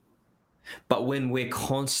mind. But when we're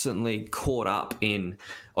constantly caught up in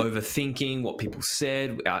overthinking what people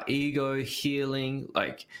said, our ego, healing,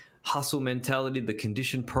 like hustle mentality, the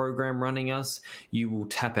conditioned program running us, you will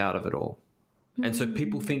tap out of it all. And so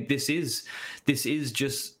people think this is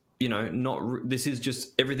just, this is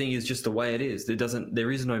just, everything is just the way it is.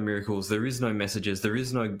 There is no miracles, there is no messages, there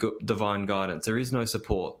is no divine guidance, there is no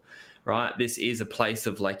support, right? This is a place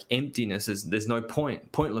of like emptiness. There's no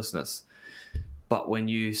pointlessness. But when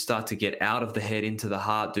you start to get out of the head into the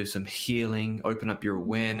heart, do some healing, open up your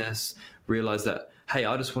awareness, realize that, hey,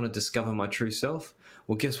 I just want to discover my true self.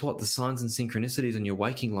 Well, guess what? The signs and synchronicities in your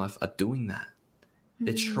waking life are doing that.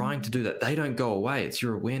 They're trying to do that. They don't go away. It's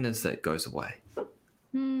your awareness that goes away.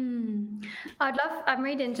 I'm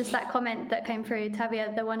reading just that comment that came through,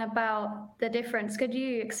 Tavia, the one about the difference. Could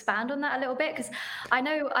you expand on that a little bit? Because I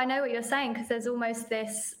know what you're saying, because there's almost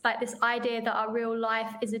this idea that our real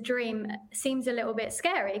life is a dream seems a little bit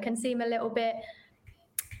scary, can seem a little bit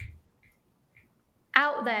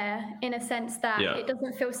out there in a sense that it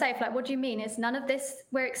doesn't feel safe. Like, what do you mean? Is none of this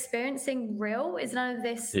we're experiencing real? Is none of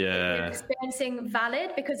this we're experiencing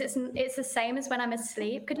valid? Because it's the same as when I'm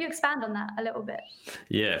asleep. Could you expand on that a little bit?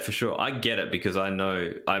 Yeah, for sure. I get it, because I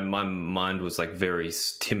know my mind was like very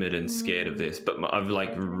timid and scared of this, but I've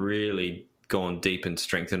like really gone deep and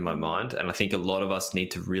strengthened my mind. And I think a lot of us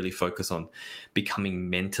need to really focus on becoming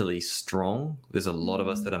mentally strong. There's a lot of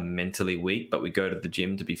us that are mentally weak, but we go to the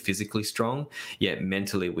gym to be physically strong, yet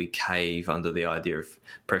mentally we cave under the idea of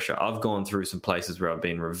pressure. I've gone through some places where I've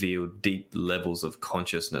been revealed deep levels of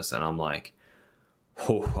consciousness, and I'm like,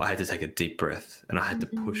 I had to take a deep breath and I had to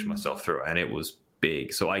push myself through it, and it was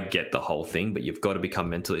big. So I get the whole thing, but you've got to become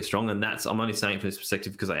mentally strong. And I'm only saying it from this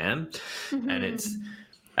perspective because I am. And it's,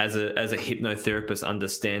 as a hypnotherapist,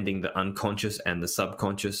 understanding the unconscious and the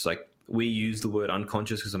subconscious. Like, we use the word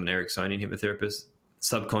unconscious because I'm an Ericksonian hypnotherapist.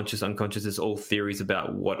 Subconscious, unconscious is all theories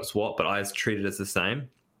about what's what, but I treat it as the same.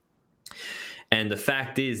 And the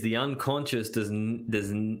fact is, the unconscious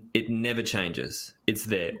it never changes. It's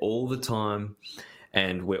there all the time,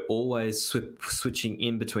 and we're always switching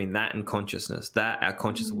in between that and consciousness. That, our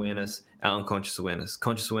conscious awareness, our unconscious awareness,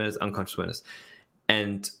 conscious awareness, unconscious awareness,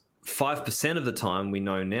 and 5% of the time we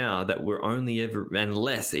know now that we're only ever, and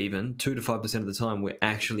less even, 2 to 5% of the time we're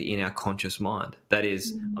actually in our conscious mind. That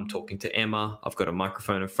is, I'm talking to Emma, I've got a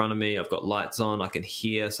microphone in front of me, I've got lights on, I can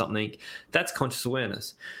hear something. That's conscious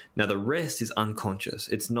awareness. Now the rest is unconscious.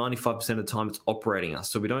 It's 95% of the time it's operating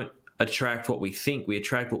us. So we don't attract what we think, we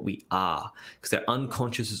attract what we are, because our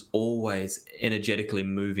unconscious is always energetically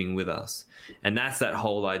moving with us. And that's that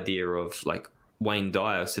whole idea of, like, Wayne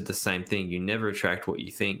Dyer said the same thing. You never attract what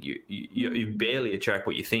you think. You barely attract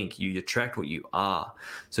what you think. You attract what you are.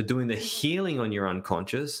 So doing the healing on your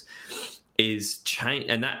unconscious is change,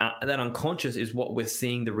 and that unconscious is what we're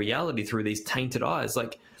seeing the reality through these tainted eyes.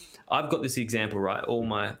 Like, I've got this example, right?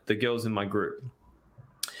 The girls in my group,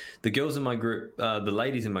 the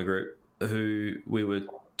ladies in my group, who we were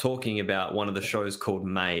talking about one of the shows called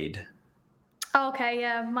Made. Oh, okay,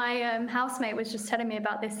 yeah. My housemate was just telling me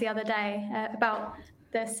about this the other day, about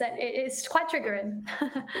this. It's quite triggering.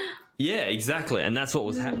 Yeah, exactly. And that's what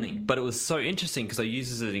was happening. But it was so interesting because I use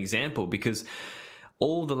this as an example, because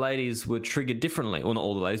all the ladies were triggered differently. Well, not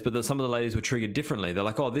all the ladies, but some of the ladies were triggered differently. They're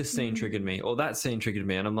like, oh, this scene triggered me, or that scene triggered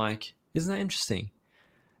me. And I'm like, isn't that interesting?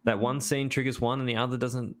 That one scene triggers one and the other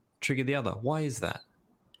doesn't trigger the other. Why is that?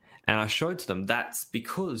 And I showed to them, that's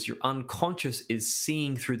because your unconscious is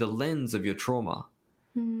seeing through the lens of your trauma.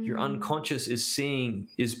 Your unconscious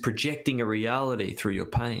is projecting a reality through your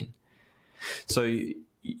pain. So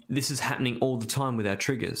this is happening all the time with our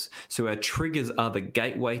triggers. So our triggers are the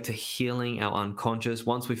gateway to healing our unconscious.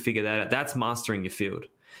 Once we figure that out, that's mastering your field.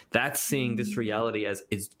 That's seeing this reality as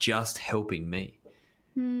it's just helping me.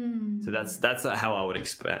 So that's how I would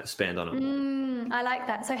expand on it. I like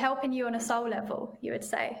that. So helping you on a soul level, you would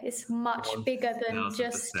say, it's much bigger than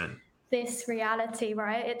just this reality,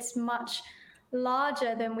 right? It's much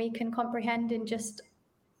larger than we can comprehend in just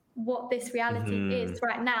what this reality is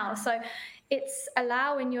right now. So it's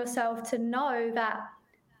allowing yourself to know that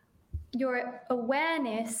your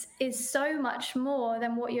awareness is so much more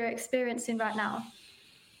than what you're experiencing right now.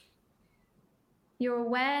 Your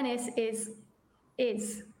awareness is.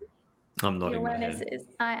 I'm nodding my head.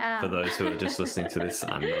 I am. For those who are just listening to this,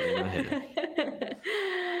 I'm nodding my head.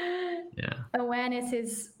 Yeah. Awareness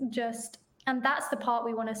is just, and that's the part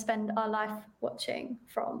we want to spend our life watching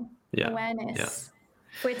from. Awareness. Yeah.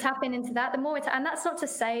 If we're tapping into that, the more and that's not to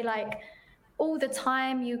say like all the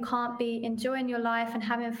time you can't be enjoying your life and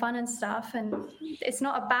having fun and stuff. And it's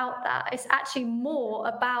not about that. It's actually more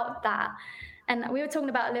about that. And we were talking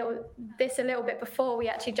about this a little bit before we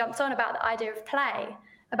actually jumped on, about the idea of play,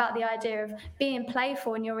 about the idea of being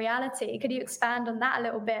playful in your reality. Could you expand on that a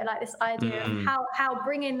little bit? Like this idea of how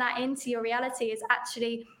bringing that into your reality is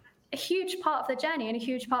actually a huge part of the journey and a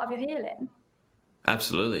huge part of your healing.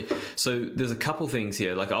 Absolutely. So there's a couple things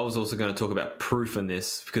here. Like I was also going to talk about proof in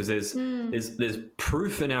this, because there's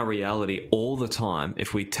proof in our reality all the time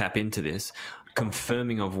if we tap into this,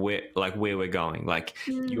 confirming of where we're going. Like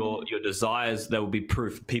your desires, there will be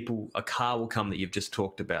proof. A car will come that you've just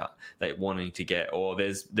talked about that you're wanting to get, or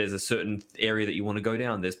there's a certain area that you want to go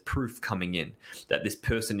down. There's proof coming in that this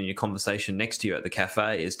person in your conversation next to you at the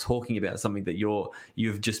cafe is talking about something that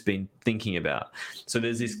you've just been thinking about. So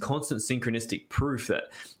there's this constant synchronistic proof that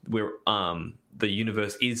the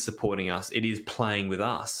universe is supporting us. It is playing with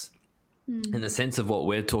us. And the sense of what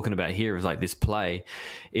we're talking about here is like this play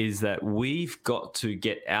is that we've got to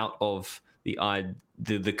get out of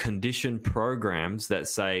the conditioned programs that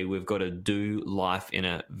say we've got to do life in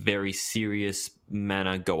a very serious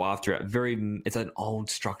manner, go after it. It's an old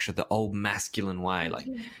structure, the old masculine way. Like,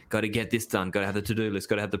 got to get this done, got to have the to-do list,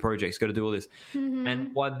 got to have the projects, got to do all this.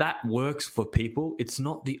 And while that works for people, it's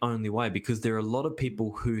not the only way, because there are a lot of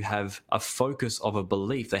people who have a focus of a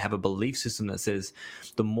belief. They have a belief system that says,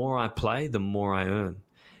 the more I play, the more I earn.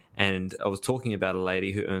 And I was talking about a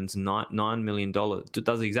lady who earns $9 million,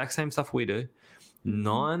 does the exact same stuff we do.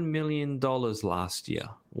 $9 million last year,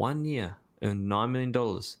 1 year, earned $9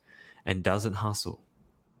 million and doesn't hustle.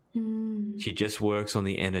 She just works on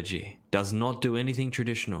the energy, does not do anything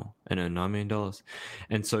traditional, and earn $9 million.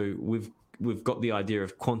 And so we've got the idea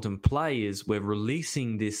of quantum play is we're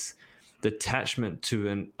releasing this detachment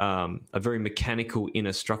to a very mechanical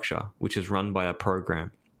inner structure, which is run by a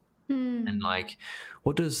program. And like,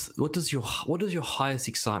 what does your highest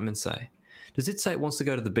excitement say? Does it say it wants to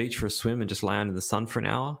go to the beach for a swim and just lay out in the sun for an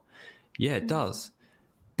hour? Yeah, it does.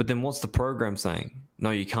 But then what's the program saying?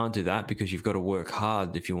 No, you can't do that because you've got to work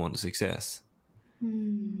hard if you want success.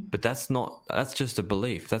 But that's just a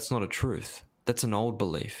belief. That's not a truth. That's an old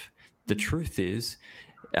belief. The truth is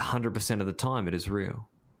 100% of the time it is real.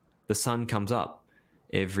 The sun comes up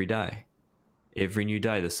every day. Every new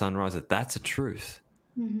day, the sun rises. That's a truth.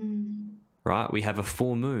 Right? We have a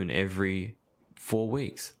full moon every 4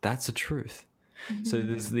 weeks. That's a truth. So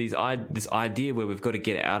there's this idea where we've got to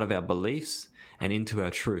get out of our beliefs and into our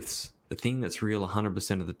truths, the thing that's real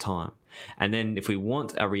 100% of the time. And then if we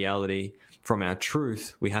want our reality from our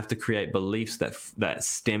truth, we have to create beliefs that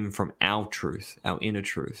stem from our truth, our inner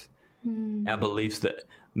truth, our beliefs that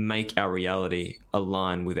make our reality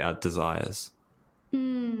align with our desires.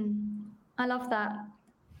 I love that.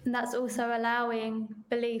 And that's also allowing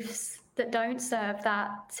beliefs that don't serve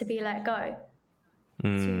that to be let go.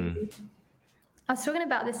 I was talking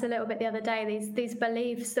about this a little bit the other day, these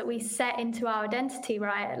beliefs that we set into our identity,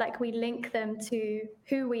 right? Like we link them to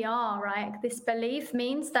who we are, right? This belief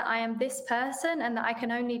means that I am this person and that I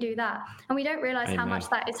can only do that. And we don't realize how much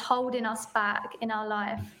that is holding us back in our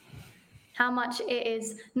life, how much it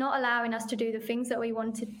is not allowing us to do the things that we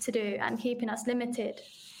wanted to do and keeping us limited.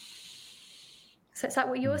 So it's like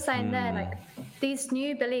what you're saying there, like these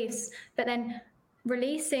new beliefs, but then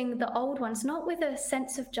releasing the old ones, not with a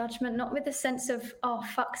sense of judgment, not with a sense of, oh,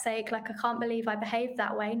 fuck's sake, like I can't believe I behaved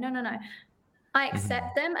that way. No. I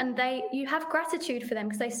accept them, and you have gratitude for them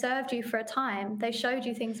because they served you for a time. They showed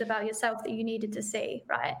you things about yourself that you needed to see,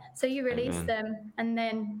 right? So you release them, and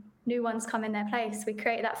then new ones come in their place. We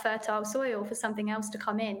create that fertile soil for something else to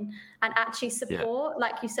come in and actually support,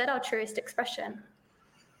 like you said, our truest expression.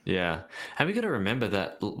 Yeah. And we got to remember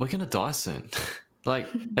that we're going to die soon. Like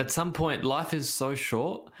at some point, life is so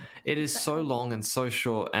short. It is so long and so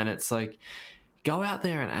short. And it's like, go out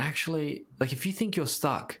there and actually, like, if you think you're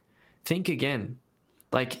stuck, think again.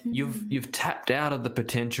 Like you've tapped out of the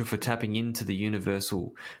potential for tapping into the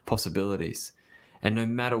universal possibilities. And no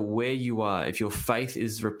matter where you are, if your faith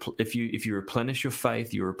is, if you replenish your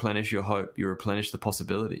faith, you replenish your hope, you replenish the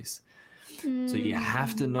possibilities. So you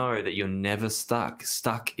have to know that you're never stuck.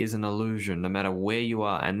 Stuck is an illusion, no matter where you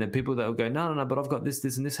are. And the people that will go, no, but I've got this,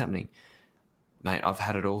 and this happening. Mate, I've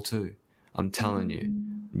had it all too. I'm telling you,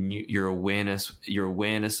 your awareness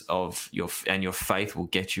of your faith will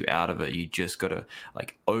get you out of it. You just got to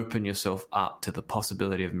like open yourself up to the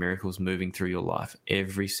possibility of miracles moving through your life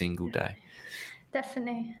every single day.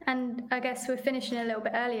 Definitely. And I guess we're finishing a little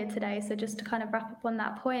bit earlier today. So just to kind of wrap up on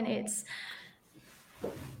that point, it's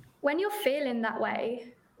when you're feeling that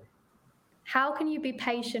way, how can you be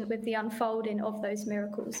patient with the unfolding of those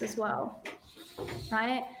miracles as well?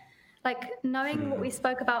 Right? Like knowing what we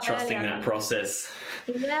spoke about Trusting earlier. that process.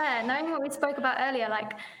 Yeah, knowing what we spoke about earlier,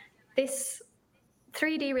 like this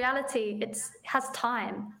 3D reality, it has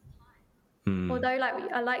time. Although,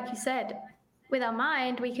 like you said, with our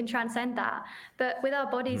mind, we can transcend that. But with our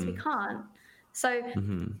bodies, we can't. So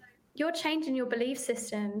you're changing your belief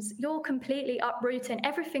systems. You're completely uprooting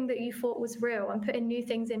everything that you thought was real and putting new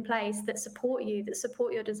things in place that support you, that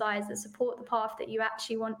support your desires, that support the path that you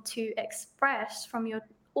actually want to express from your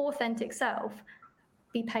authentic self.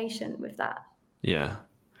 Be patient with that. Yeah.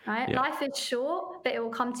 Right? Yeah. Life is short, but it will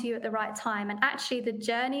come to you at the right time. And actually, the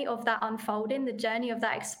journey of that unfolding, the journey of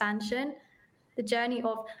that expansion, the journey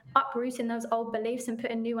of uprooting those old beliefs and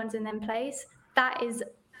putting new ones in their place, that is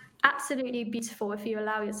absolutely beautiful if you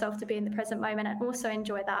allow yourself to be in the present moment and also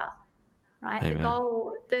enjoy that. Right? Amen.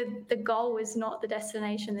 The goal is not the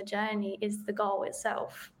destination, the journey is the goal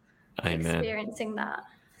itself. Amen. Experiencing that.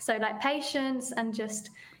 So like patience and just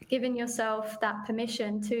giving yourself that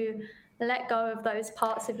permission to let go of those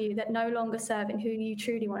parts of you that no longer serve in who you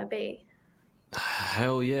truly want to be.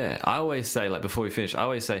 Hell yeah. I always say, like, before we finish, I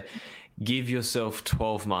always say, give yourself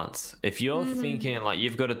 12 months. If you're thinking like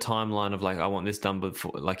you've got a timeline of like, I want this done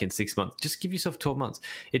before, like in 6 months, just give yourself 12 months.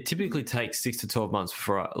 It typically takes 6 to 12 months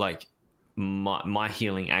for like my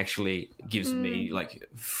healing actually gives me like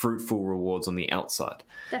fruitful rewards on the outside.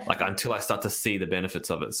 Definitely. Like until I start to see the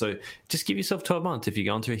benefits of it. So just give yourself 12 months. If you're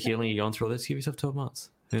going through healing, you're going through all this, give yourself 12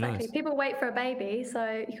 months. Who knows? People wait for a baby,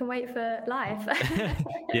 so you can wait for life.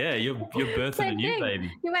 Yeah, you're birthing a new baby.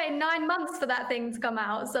 You wait 9 months for that thing to come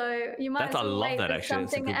out, so you might as well wait for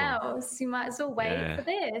something else. You might as well wait for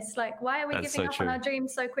this. Like, why are we giving up on our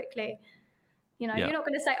dreams so quickly? You know, you're not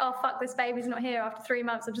going to say, oh, fuck, this baby's not here after 3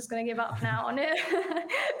 months. I'm just going to give up now on it.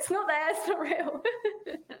 It's not there. It's not real.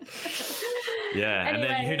 Yeah, anyway. And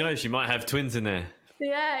then who knows? You might have twins in there.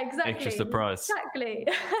 Yeah, exactly. Extra surprise. Exactly.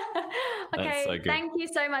 Okay, so thank you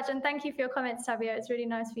so much. And thank you for your comments, Tavia. It's really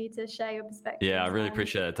nice for you to share your perspective. Yeah, I really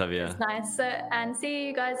appreciate it, Tavia. It's nice. And see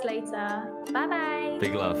you guys later. Bye-bye.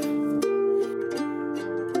 Big love.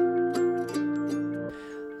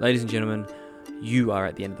 Ladies and gentlemen, you are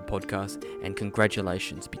at the end of the podcast, and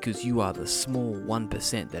congratulations, because you are the small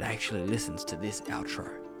 1% that actually listens to this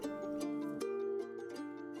outro.